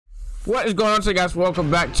What is going on today, guys? Welcome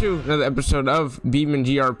back to another episode of Beeman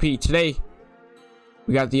GRP. Today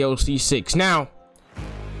we got the OC6. Now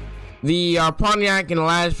the Pontiac in the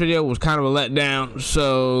last video was kind of a letdown,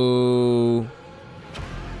 so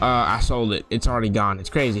I sold it. It's already gone. It's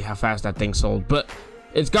crazy how fast that thing sold, but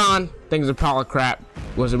it's gone. Things are pile of crap.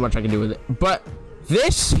 Wasn't much I can do with it, but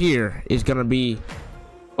this here is gonna be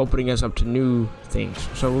opening us up to new things,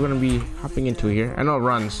 so we're gonna be hopping into it here. I know it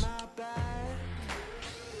runs.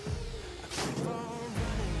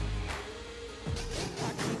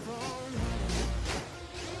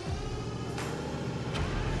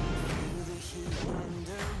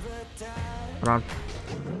 Hold on.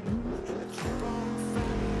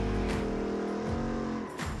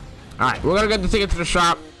 Alright, we're gonna get the ticket to the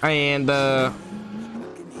shop and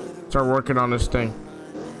start working on this thing.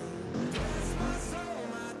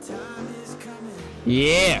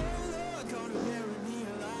 Yeah.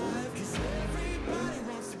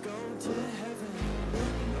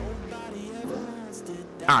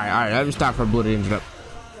 Alright, let me stop for a bloody engine up.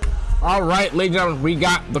 Alright, ladies and gentlemen, we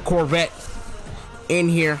got the Corvette in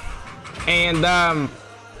here. And we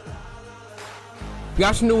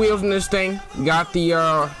got some new wheels in this thing. We got the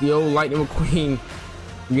old Lightning McQueen.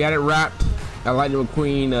 We got it wrapped. A Lightning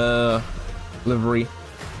McQueen livery.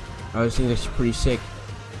 This thing's actually pretty sick.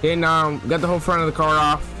 Then we got the whole front of the car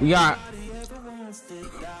off. We got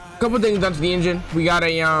a couple things done to the engine. We got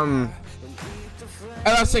a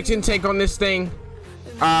LS6 intake on this thing.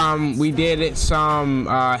 We did it some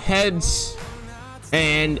heads.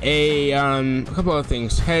 And a couple of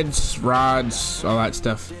things, heads, rods, all that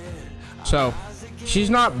stuff. So she's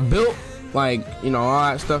not built like, you know, all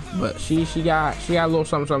that stuff, but she got a little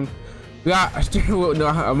something. We got a steering wheel, no,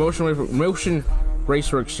 a motion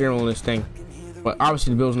racework steering wheel in this thing, but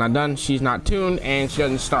obviously the build's not done. She's not tuned and she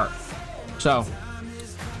doesn't start. So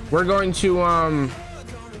we're going to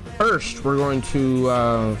first we're going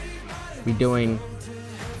to be doing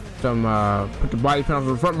some put the body panels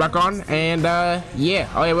on the front back on, and yeah.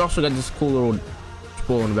 Oh yeah, we also got this cool little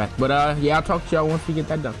spool in the back, but yeah, I'll talk to y'all once we get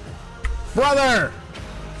that done. Brother,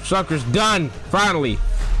 sucker's done finally.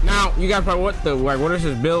 Now you guys probably, what is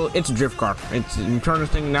this build? It's a drift car. It's, we turn this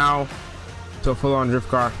thing now to a full-on drift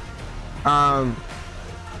car. Got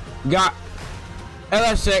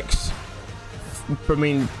LS6, I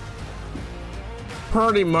mean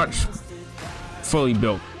pretty much fully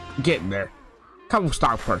built, getting there. Couple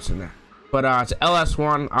stock parts in there, but it's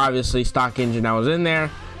LS1, obviously stock engine that was in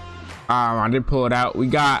there. I did pull it out. We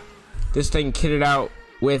got this thing kitted out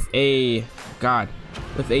with a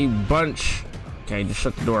bunch. Okay, just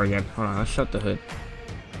shut the door again. Hold on, let's shut the hood.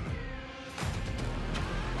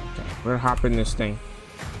 Okay, we're gonna hop in this thing.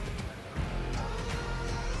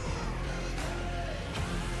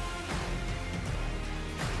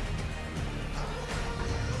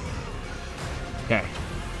 Okay.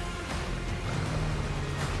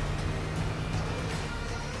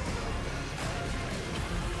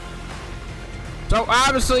 So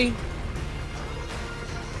obviously,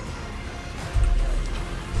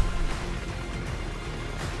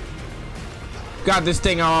 got this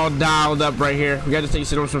thing all dialed up right here. We got this thing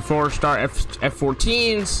set on some 4-star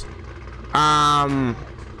F14s.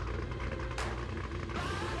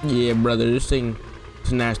 Yeah, brother, this thing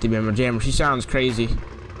is nasty, man. My jammer, she sounds crazy.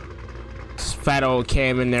 This fat old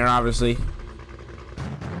cam in there, obviously.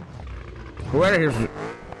 Where here's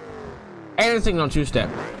anything on 2-step.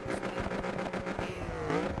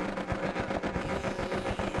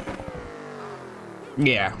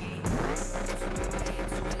 Yeah.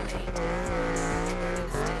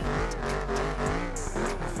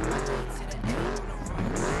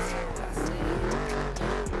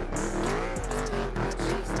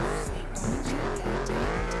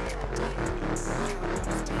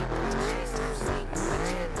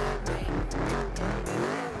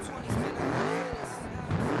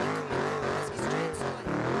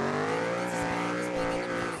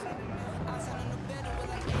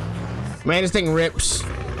 Man, this thing rips,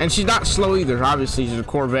 and she's not slow either. Obviously, she's a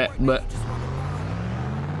Corvette, but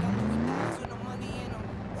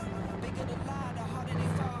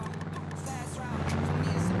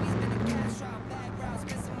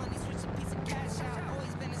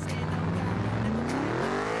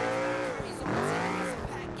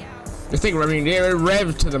this thing, I mean, it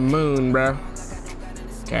revs to the moon, bro.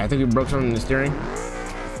 Okay, I think we broke something in the steering.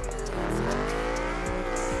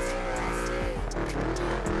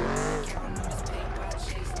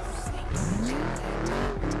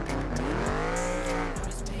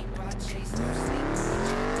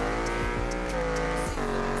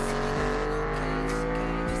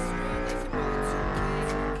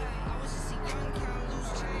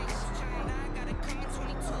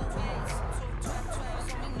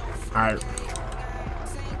 Alright.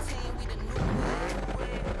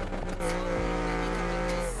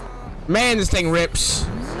 Man, this thing rips.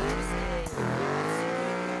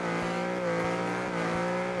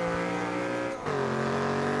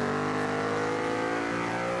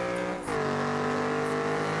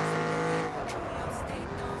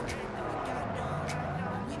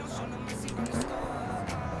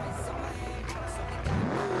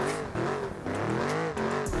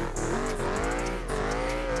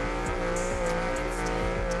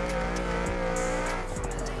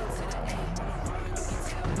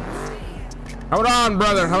 Hold on,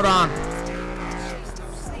 brother. Hold on.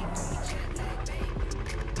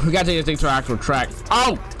 We gotta take this thing to our actual track.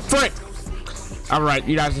 Oh, frick! All right,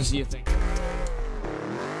 you guys can see a thing.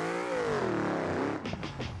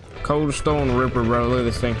 Cold Stone Ripper, bro. Look at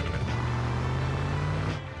this thing.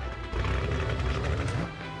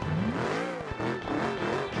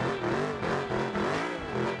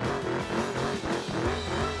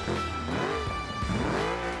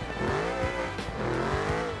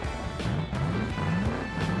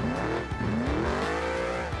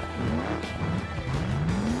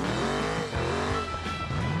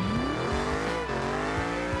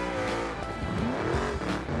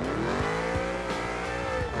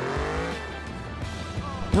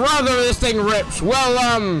 Brother, this thing rips.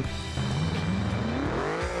 Well,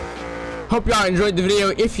 hope y'all enjoyed the video.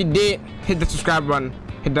 If you did, hit the subscribe button,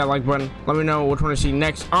 hit that like button. Let me know which one to see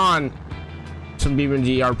next on some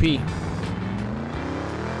BeamNG RP.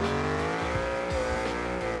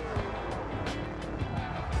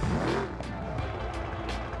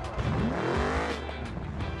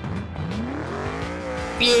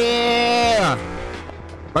 Yeah!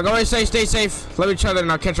 Like I always say, stay safe, love each other,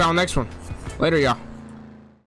 and I'll catch y'all on the next one. Later, y'all.